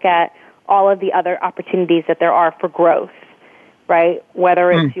got to look at all of the other opportunities that there are for growth, right?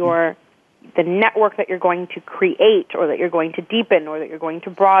 Whether it's the network that you're going to create or that you're going to deepen or that you're going to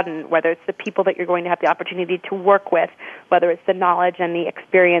broaden, whether it's the people that you're going to have the opportunity to work with, whether it's the knowledge and the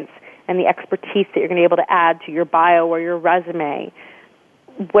experience and the expertise that you're going to be able to add to your bio or your resume,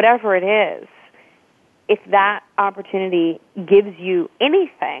 whatever it is, if that opportunity gives you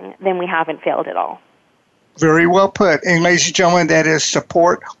anything, then we haven't failed at all. Very well put. And ladies and gentlemen, that is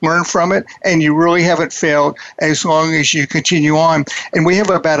support, learn from it, and you really haven't failed as long as you continue on. And we have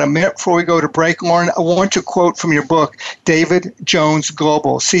about a minute before we go to break. Lauren, I want to quote from your book, David Jones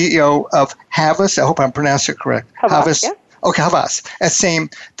Global, CEO of Havas. I hope I'm pronouncing it correct. Havas, yeah. Okay, Havas. As saying,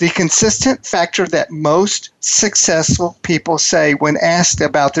 the consistent factor that most successful people say when asked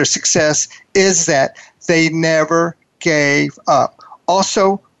about their success is that they never gave up.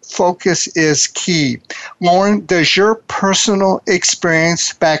 Also, focus is key. Lauren, does your personal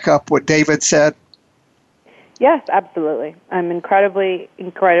experience back up what David said? Yes, absolutely. I'm incredibly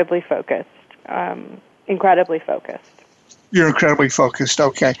focused. Incredibly focused. You're incredibly focused.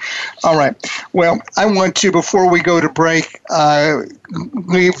 Okay. All right. Well, I want to, before we go to break,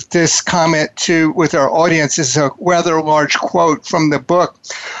 leave this comment with our audience. It's a rather large quote from the book.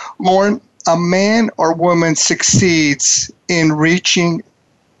 Lauren, a man or woman succeeds in reaching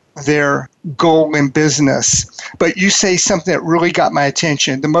their goal in business. But you say something that really got my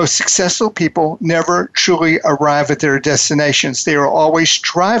attention. The most successful people never truly arrive at their destinations. They are always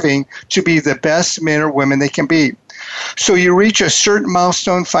striving to be the best men or women they can be. So you reach a certain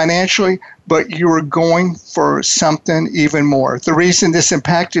milestone financially, but you are going for something even more. The reason this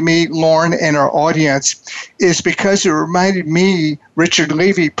impacted me, Lauren, and our audience is because it reminded me, Richard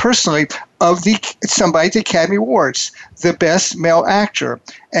Levy, personally, of somebody at the Academy Awards, the best male actor.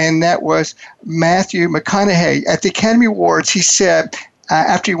 And that was Matthew McConaughey. At the Academy Awards, he said,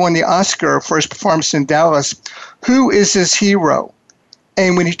 after he won the Oscar for his performance in Dallas, who is his hero?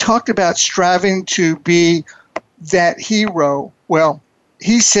 And when he talked about striving to be that hero, well,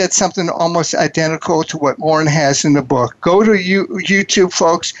 he said something almost identical to what Lauren has in the book. Go to YouTube,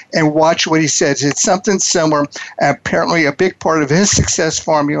 folks, and watch what he says. It's something similar, apparently a big part of his success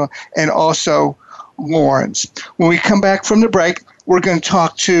formula, and also Lauren's. When we come back from the break, we're going to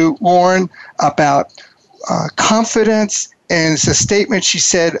talk to Lauren about confidence. And it's a statement she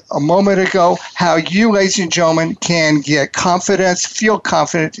said a moment ago, how you, ladies and gentlemen, can get confidence, feel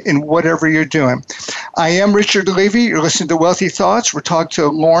confident in whatever you're doing. I am Richard Levy. You're listening to Wealthy Thoughts. We're talking to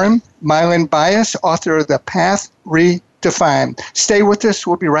Lauren Maillian Bias, author of The Path Redefined. Stay with us.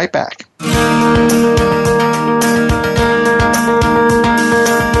 We'll be right back.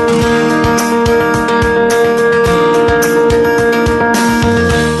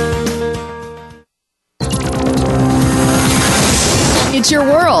 It's your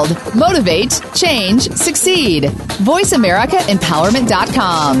world. Motivate, change, succeed.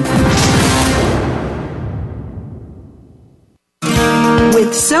 VoiceAmericaEmpowerment.com.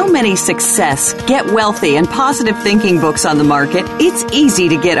 With so many success, get wealthy, and positive thinking books on the market, it's easy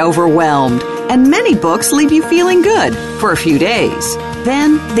to get overwhelmed. And many books leave you feeling good for a few days.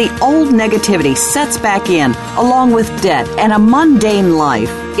 Then the old negativity sets back in, along with debt and a mundane life.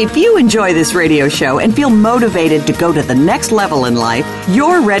 If you enjoy this radio show and feel motivated to go to the next level in life,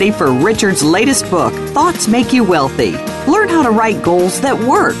 you're ready for Richard's latest book, Thoughts Make You Wealthy. Learn how to write goals that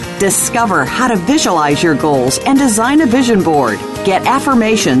work. Discover how to visualize your goals and design a vision board. Get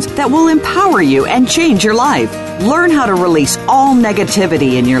affirmations that will empower you and change your life. Learn how to release all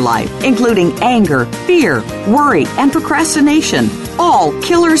negativity in your life, including anger, fear, worry, and procrastination, all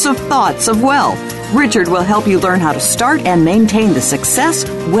killers of thoughts of wealth. Richard will help you learn how to start and maintain the success,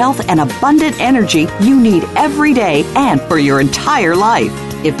 wealth, and abundant energy you need every day and for your entire life.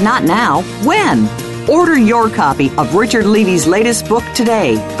 If not now, when? Order your copy of Richard Levy's latest book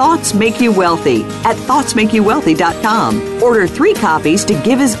today, Thoughts Make You Wealthy, at thoughtsmakeYouWealthy.com. Order 3 copies to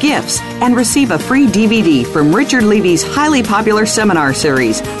give as gifts and receive a free DVD from Richard Levy's highly popular seminar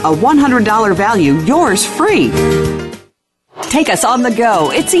series, a $100 value, yours free. Take us on the go.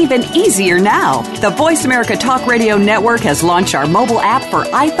 It's even easier now. The Voice America Talk Radio Network has launched our mobile app for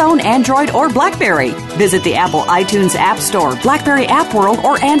iPhone, Android, or BlackBerry. Visit the Apple iTunes App Store, BlackBerry App World,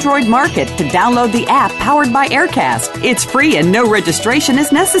 or Android Market to download the app powered by Aircast. It's free and no registration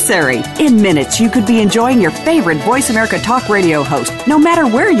is necessary. In minutes, you could be enjoying your favorite Voice America Talk Radio host, no matter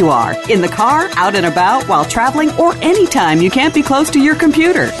where you are, in the car, out and about, while traveling, or anytime you can't be close to your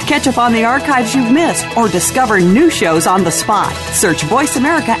computer. Catch up on the archives you've missed or discover new shows on the spot. Search Voice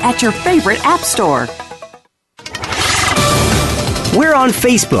America at your favorite app store. We're on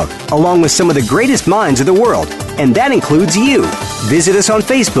Facebook, along with some of the greatest minds of the world, and that includes you. Visit us on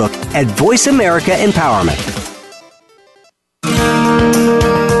Facebook at Voice America Empowerment.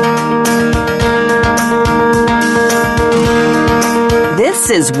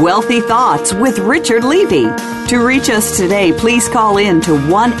 This is Wealthy Thoughts with Richard Levy. To reach us today, please call in to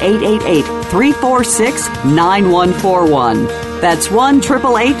 1-888-346-9141. That's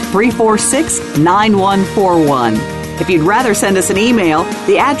 1-888-346-9141. If you'd rather send us an email,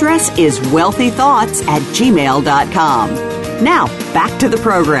 the address is wealthythoughts@gmail.com. Now, back to the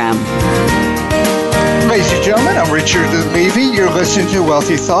program. Ladies and gentlemen, I'm Richard Levy. You're listening to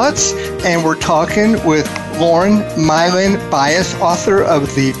Wealthy Thoughts, and we're talking with Lauren Maillian Bias, author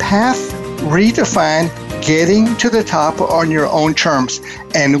of The Path Redefined, Getting to the Top on Your Own Terms.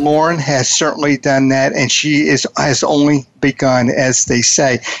 And Lauren has certainly done that, and she has only begun, as they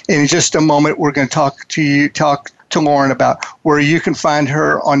say. In just a moment, we're going to talk to Lauren about where you can find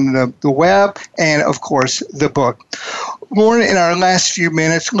her on the web and, of course, the book. Lauren, in our last few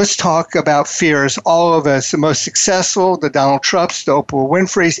minutes, let's talk about fears. All of us, the most successful, the Donald Trumps, the Oprah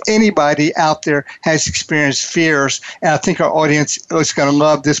Winfreys, anybody out there has experienced fears. And I think our audience is going to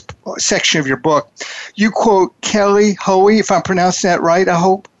love this section of your book. You quote Kelly Hoey, if I'm pronouncing that right, I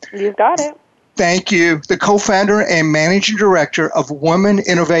hope. You've got it. Thank you. The co-founder and managing director of Women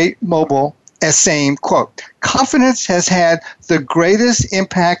Innovate Mobile, as saying, quote, confidence has had the greatest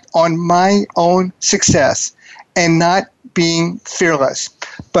impact on my own success and not being fearless,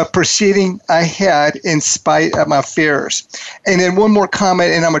 but proceeding ahead in spite of my fears. And then one more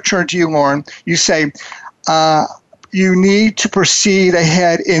comment, and I'm going to turn to you, Lauren. You say, you need to proceed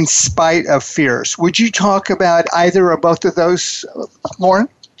ahead in spite of fears. Would you talk about either or both of those, Lauren?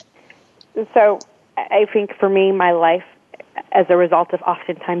 So I think for me, my life, as a result of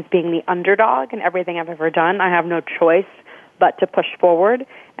oftentimes being the underdog in everything I've ever done, I have no choice but to push forward.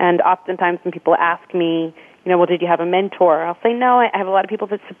 And oftentimes when people ask me, well, did you have a mentor? I'll say, no, I have a lot of people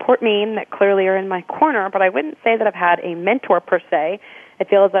that support me and that clearly are in my corner, but I wouldn't say that I've had a mentor per se. I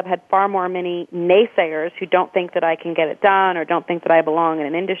feel as I've had far more many naysayers who don't think that I can get it done or don't think that I belong in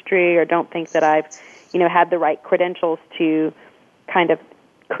an industry or don't think that I've, had the right credentials to kind of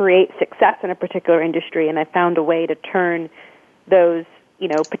create success in a particular industry. And I found a way to turn those,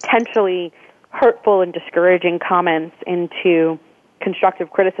 potentially hurtful and discouraging comments into constructive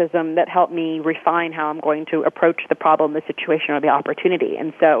criticism that helped me refine how I'm going to approach the problem, the situation, or the opportunity.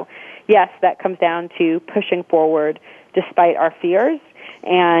 And so, yes, that comes down to pushing forward despite our fears.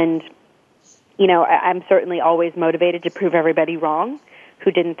 And, I'm certainly always motivated to prove everybody wrong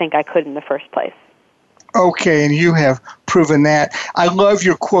who didn't think I could in the first place. Okay, and you have proven that. I love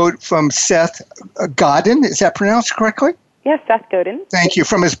your quote from Seth Godin. Is that pronounced correctly? Yes, Seth Godin. Thank you.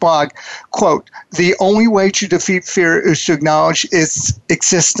 From his blog, quote, the only way to defeat fear is to acknowledge its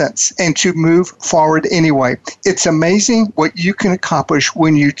existence and to move forward anyway. It's amazing what you can accomplish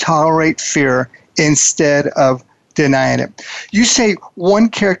when you tolerate fear instead of denying it. You say one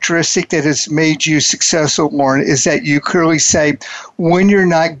characteristic that has made you successful, Lauren, is that you clearly say when you're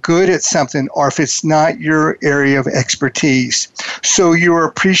not good at something or if it's not your area of expertise. So you're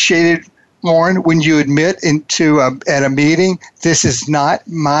appreciated, Lauren, when you admit at a meeting, this is not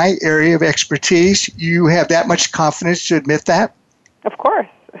my area of expertise. You have that much confidence to admit that? Of course.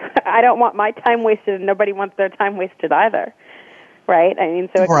 I don't want my time wasted, and nobody wants their time wasted either. Right? I mean,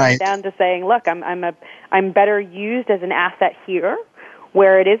 so it comes down to saying, look, I'm better used as an asset here,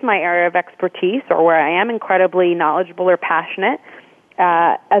 where it is my area of expertise or where I am incredibly knowledgeable or passionate,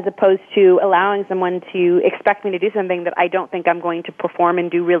 as opposed to allowing someone to expect me to do something that I don't think I'm going to perform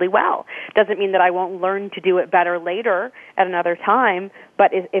and do really well. Doesn't mean that I won't learn to do it better later at another time,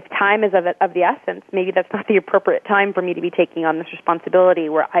 but if time is of the essence, maybe that's not the appropriate time for me to be taking on this responsibility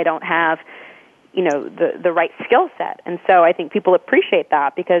where I don't have the right skill set. And so I think people appreciate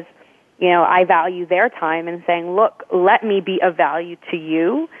that because, I value their time and saying, look, let me be of value to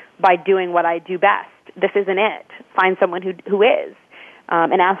you by doing what I do best. This isn't it. Find someone who is,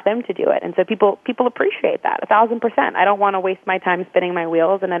 and ask them to do it. And so people appreciate that 1,000%. I don't want to waste my time spinning my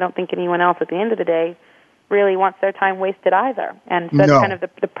wheels, and I don't think anyone else at the end of the day really wants their time wasted either. And so that's kind of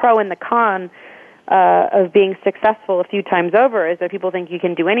the pro and the con of being successful a few times over is that people think you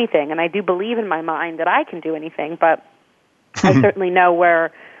can do anything. And I do believe in my mind that I can do anything, but I certainly know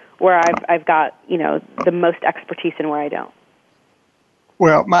where I've got, the most expertise and where I don't.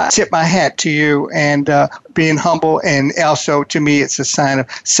 Well, I tip my hat to you and being humble, and also to me it's a sign of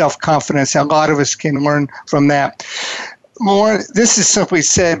self-confidence. A lot of us can learn from that. Lauren, this is simply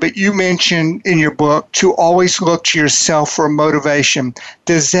said, but you mentioned in your book to always look to yourself for motivation.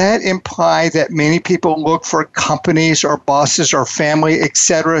 Does that imply that many people look for companies or bosses or family,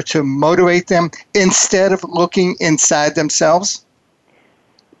 etc., to motivate them instead of looking inside themselves?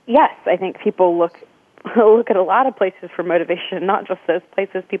 Yes, I think people look at a lot of places for motivation, not just those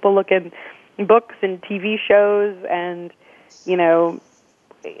places. People look in books and TV shows and,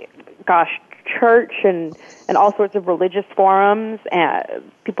 church and all sorts of religious forums.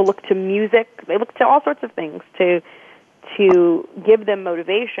 People look to music. They look to all sorts of things to give them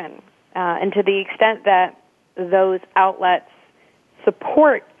motivation. And to the extent that those outlets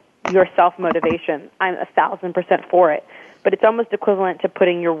support your self-motivation, I'm 1,000% for it. But it's almost equivalent to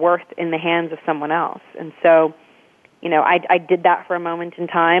putting your worth in the hands of someone else. And so, I did that for a moment in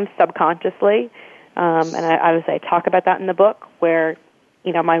time subconsciously. And I talk about that in the book where,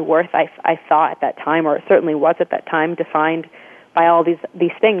 my worth, I thought at that time, or it certainly was at that time, defined by all these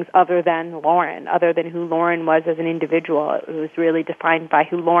things other than Lauren, other than who Lauren was as an individual. It was really defined by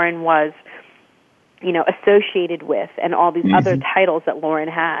who Lauren was, associated with and all these other titles that Lauren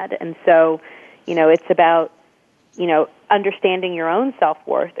had. And so, it's about, understanding your own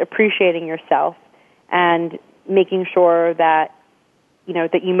self-worth, appreciating yourself, and making sure that,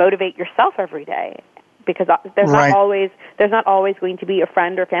 that you motivate yourself every day. Because there's not always going to be a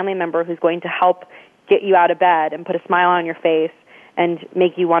friend or family member who's going to help get you out of bed and put a smile on your face and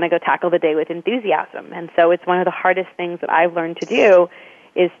make you want to go tackle the day with enthusiasm. And so it's one of the hardest things that I've learned to do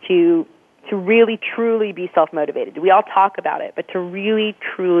is to really, truly be self-motivated. We all talk about it, but to really,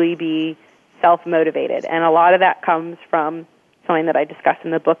 truly be self-motivated. And a lot of that comes from something that I discuss in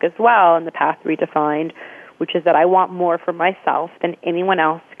the book as well, in the Path Redefined, which is that I want more for myself than anyone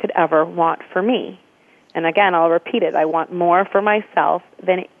else could ever want for me. And again, I'll repeat it. I want more for myself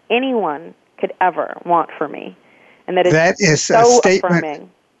than anyone could ever want for me. And that is so a statement.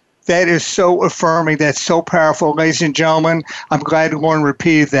 Affirming. That is so affirming. That's so powerful. Ladies and gentlemen, I'm glad Lauren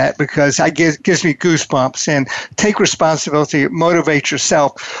repeated that because it gives me goosebumps. And take responsibility, motivate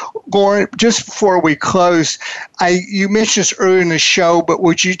yourself. Lauren, just before we close, you mentioned this earlier in the show, but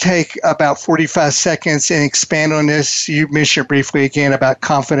would you take about 45 seconds and expand on this? You mentioned briefly again about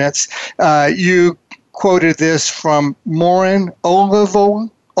confidence. You quoted this from Lauren Olivol.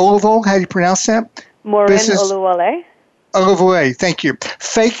 How do you pronounce that? Lauren Oluwole. Olivole, thank you.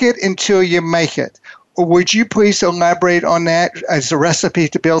 Fake it until you make it. Would you please elaborate on that as a recipe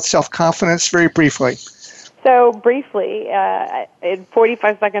to build self-confidence very briefly? So briefly, in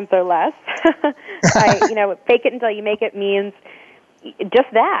 45 seconds or less, fake it until you make it means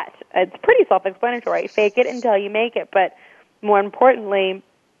just that. It's pretty self-explanatory. Fake it until you make it. But more importantly,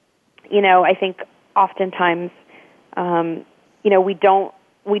 I think oftentimes,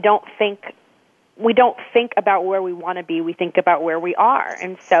 we don't think about where we want to be. We think about where we are.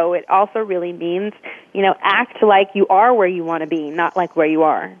 And so it also really means, act like you are where you want to be, not like where you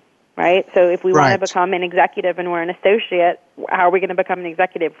are, right? So if we want to become an executive and we're an associate, how are we going to become an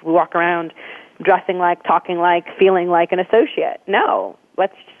executive if we walk around dressing like, talking like, feeling like an associate? No.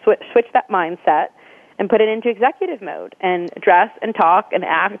 Let's switch that mindset and put it into executive mode and dress and talk and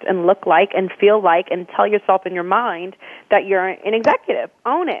act and look like and feel like and tell yourself in your mind that you're an executive.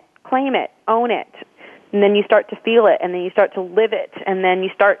 Own it. Claim it. Own it. And then you start to feel it, and then you start to live it, and then you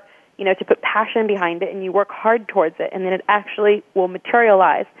start, to put passion behind it, and you work hard towards it, and then it actually will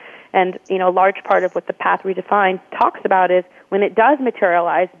materialize. And, a large part of what the Path Redefined talks about is when it does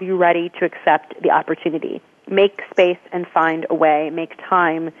materialize, be ready to accept the opportunity. Make space and find a way. Make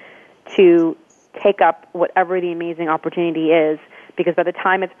time to take up whatever the amazing opportunity is, because by the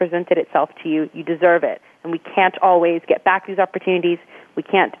time it's presented itself to you, you deserve it. And we can't always get back these opportunities. We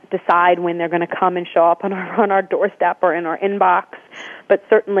can't decide when they're going to come and show up on our doorstep or in our inbox, but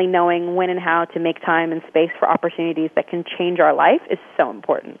certainly knowing when and how to make time and space for opportunities that can change our life is so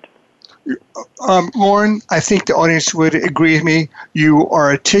important. Lauren, I think the audience would agree with me. You are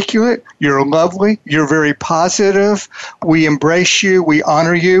articulate. You're lovely. You're very positive. We embrace you. We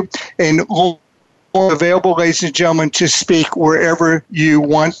honor you. And available, ladies and gentlemen, to speak wherever you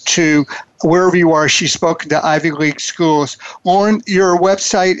want to, wherever you are. She's spoken to Ivy League schools. Lauren, your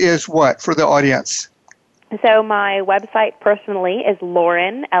website is what for the audience? So my website personally is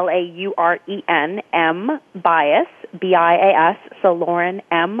Lauren, Lauren, M, Bias, BIAS, so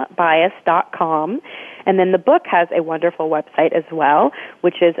laurenmbias.com. And then the book has a wonderful website as well,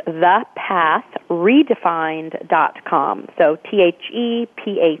 which is thepathredefined.com. So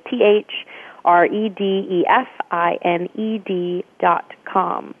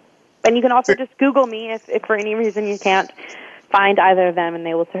ThePathRedefined.com. And you can also just Google me if for any reason you can't find either of them, and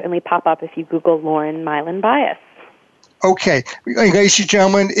they will certainly pop up if you Google Lauren Maillian Bias. Okay. Ladies and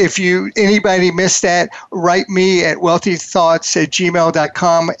gentlemen, if anybody missed that, write me at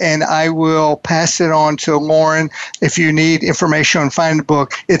wealthythoughts@gmail.com, and I will pass it on to Lauren if you need information on finding the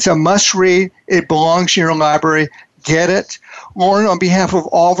book. It's a must-read. It belongs in your library. Get it. Lauren, on behalf of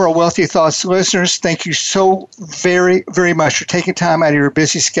all of our Wealthy Thoughts listeners, thank you so very, very much for taking time out of your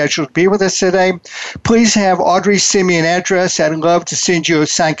busy schedule to be with us today. Please have Audrey send me an address. I'd love to send you a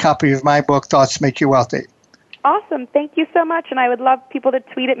signed copy of my book, Thoughts Make You Wealthy. Awesome. Thank you so much. And I would love people to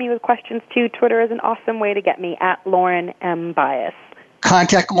tweet at me with questions, too. Twitter is an awesome way to get me, at Lauren M. Bias.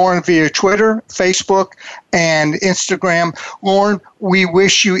 Contact Lauren via Twitter, Facebook, and Instagram. Lauren, we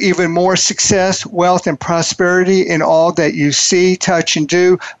wish you even more success, wealth, and prosperity in all that you see, touch, and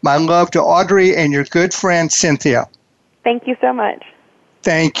do. My love to Audrey and your good friend, Cynthia. Thank you so much.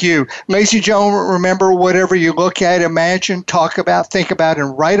 Thank you. Ladies and gentlemen, remember, whatever you look at, imagine, talk about, think about,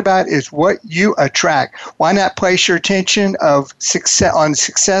 and write about is what you attract. Why not place your attention on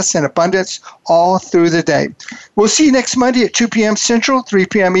success and abundance all through the day? We'll see you next Monday at 2 p.m. Central, 3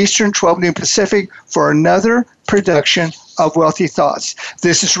 p.m. Eastern, 12 noon Pacific for another production of Wealthy Thoughts.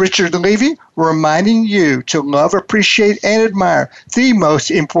 This is Richard Levy reminding you to love, appreciate, and admire the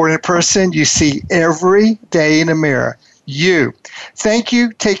most important person you see every day in the mirror. You. Thank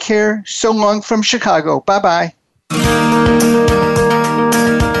you. Take care. So long from Chicago. Bye-bye.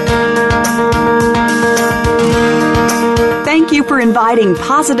 Thank you for inviting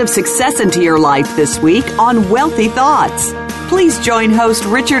positive success into your life this week on Wealthy Thoughts. Please join host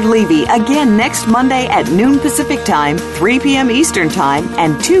Richard Levy again next Monday at noon Pacific Time, 3 p.m. Eastern Time,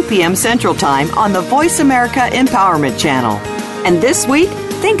 and 2 p.m. Central Time on the VoiceAmerica Empowerment Channel. And this week,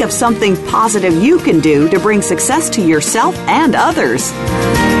 think of something positive you can do to bring success to yourself and others.